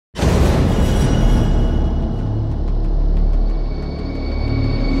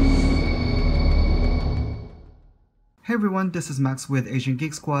Hey everyone, this is Max with Asian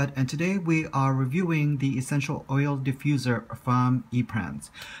Geek Squad, and today we are reviewing the Essential Oil Diffuser from EPrance.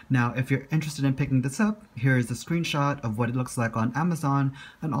 Now, if you're interested in picking this up, here is a screenshot of what it looks like on Amazon,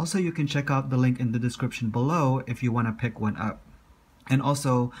 and also you can check out the link in the description below if you want to pick one up. And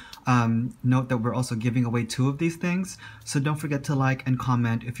also, note that we're also giving away 2 of these things, so don't forget to like and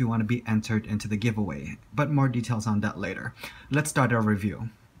comment if you want to be entered into the giveaway. But more details on that later. Let's start our review.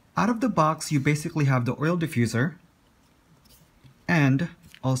 Out of the box, you basically have the oil diffuser, and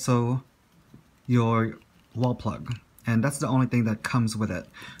also your wall plug, and that's the only thing that comes with it.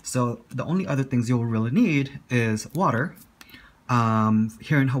 So the only other things you'll really need is water.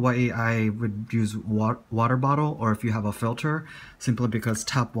 Here in Hawaii, I would use water bottle, or if you have a filter, simply because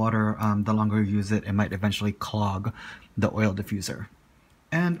tap water, the longer you use it, it might eventually clog the oil diffuser.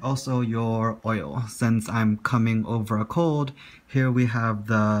 And also your oil. Since I'm coming over a cold, here we have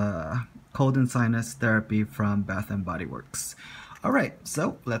the Cold and Sinus Therapy from Bath & Body Works. Alright,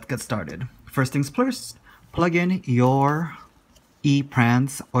 so let's get started. First things first, plug in your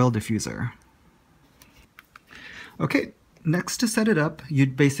EPrance Oil Diffuser. Okay, next to set it up,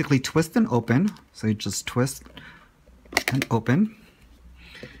 you'd basically twist and open. So you just twist and open.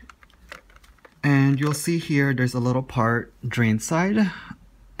 And you'll see here there's a little part drain side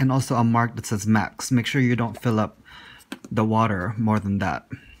and also a mark that says max. Make sure you don't fill up the water more than that.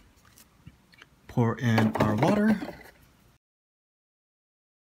 Pour in our water.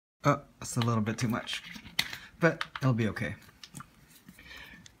 Oh, it's a little bit too much, but it'll be okay.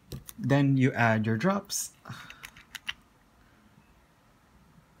 Then you add your drops.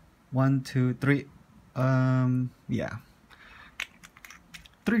 1, 2, 3. Yeah.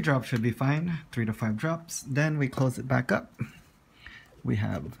 3 drops should be fine. 3 to 5 drops. Then we close it back up. We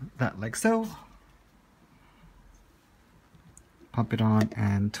have that like so. Pop it on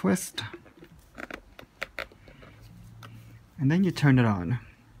and twist. And then you turn it on.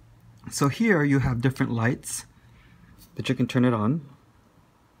 So here you have different lights that you can turn it on.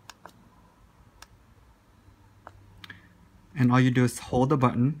 And all you do is hold the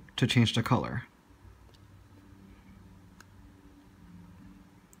button to change the color.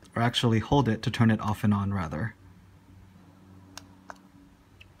 Or actually hold it to turn it off and on rather.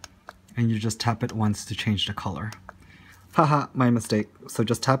 And you just tap it once to change the color. Haha, my mistake. So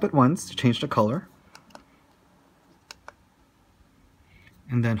just tap it once to change the color.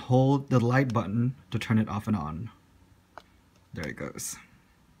 And then hold the light button to turn it off and on. There it goes.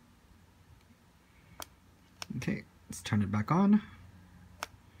 Okay, let's turn it back on.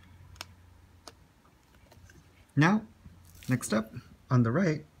 Now, next up, on the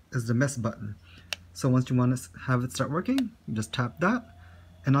right is the mist button. So once you want to have it start working, you just tap that,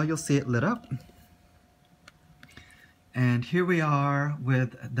 and now you'll see it lit up. And here we are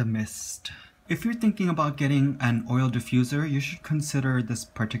with the mist. If you're thinking about getting an oil diffuser, you should consider this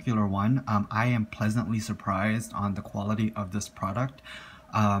particular one. I am pleasantly surprised on the quality of this product.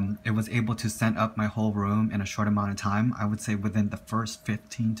 It was able to scent up my whole room in a short amount of time. I would say within the first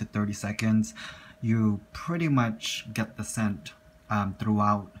 15 to 30 seconds, you pretty much get the scent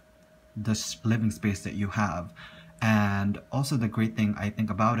throughout this living space that you have. And also the great thing I think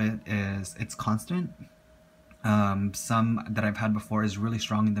about it is it's constant. Some that I've had before is really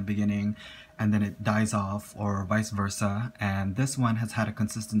strong in the beginning and then it dies off, or vice versa, and this one has had a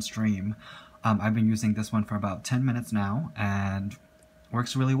consistent stream. I've been using this one for about 10 minutes now and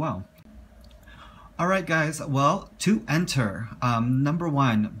works really well. Alright guys, well, to enter, number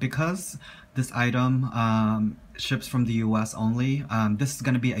 1, because this item ships from the US only, this is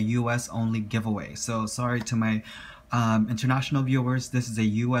going to be a US only giveaway. So sorry to my international viewers, this is a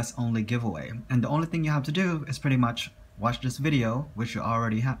US only giveaway, and the only thing you have to do is pretty much watch this video, which you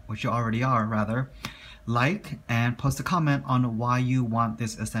already are rather, like and post a comment on why you want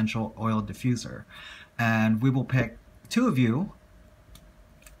this essential oil diffuser, and we will pick 2 of you,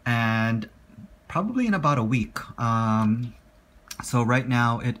 and probably in about a week. So right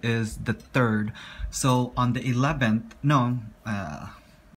now it is the 3rd, so on the 11th, no,